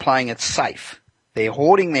companies are all playing it safe. They're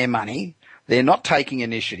hoarding their money. They're not taking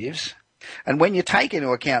initiatives. And when you take into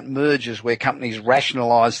account mergers where companies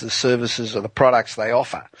rationalise the services or the products they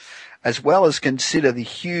offer, as well as consider the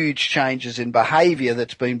huge changes in behaviour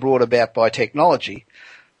that's been brought about by technology,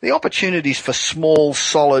 the opportunities for small,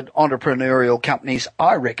 solid entrepreneurial companies,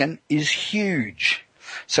 I reckon, is huge.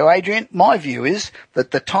 So, Adrian, my view is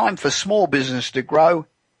that the time for small business to grow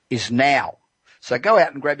is now. So go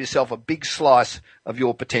out and grab yourself a big slice of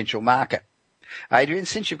your potential market. Adrian,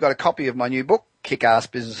 since you've got a copy of my new book, Kick-Ass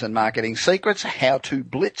Business and Marketing Secrets, How to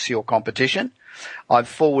Blitz Your Competition, I've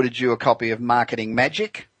forwarded you a copy of Marketing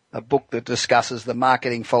Magic, a book that discusses the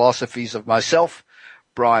marketing philosophies of myself,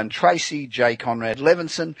 Brian Tracy, J. Conrad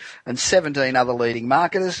Levinson, and 17 other leading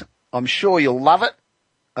marketers. I'm sure you'll love it,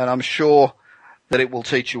 and I'm sure that it will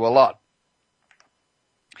teach you a lot.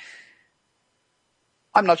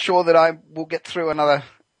 I'm not sure that I will get through another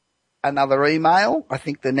email. I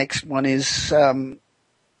think the next one is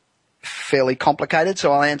fairly complicated,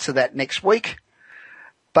 so I'll answer that next week.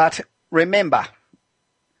 But remember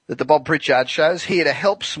that the Bob Pritchard Show is here to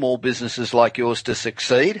help small businesses like yours to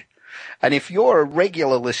succeed. And if you're a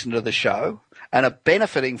regular listener to the show and are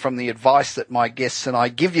benefiting from the advice that my guests and I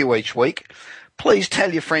give you each week, please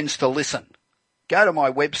tell your friends to listen. Go to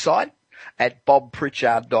my website at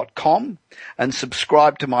bobpritchard.com and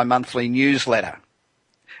subscribe to my monthly newsletter.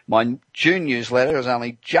 My June newsletter has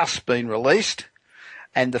only just been released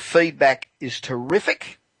and the feedback is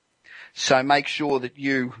terrific, so make sure that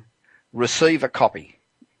you receive a copy.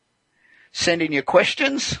 Send in your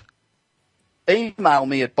questions, email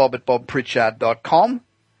me at bob@bobpritchard.com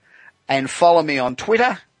and follow me on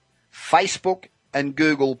Twitter, Facebook and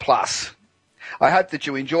Google+. I hope that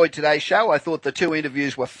you enjoyed today's show. I thought the 2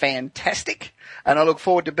 interviews were fantastic, and I look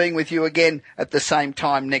forward to being with you again at the same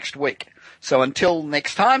time next week. So until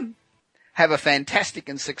next time, have a fantastic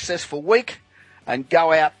and successful week, and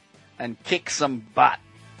go out and kick some butt.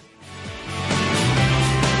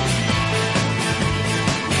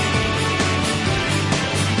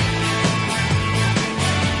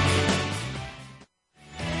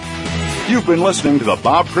 You've been listening to the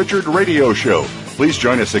Bob Pritchard Radio Show. Please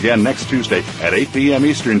join us again next Tuesday at 8 p.m.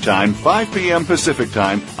 Eastern Time, 5 p.m. Pacific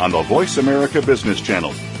Time on the Voice America Business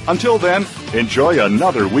Channel. Until then, enjoy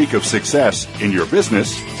another week of success in your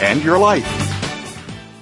business and your life.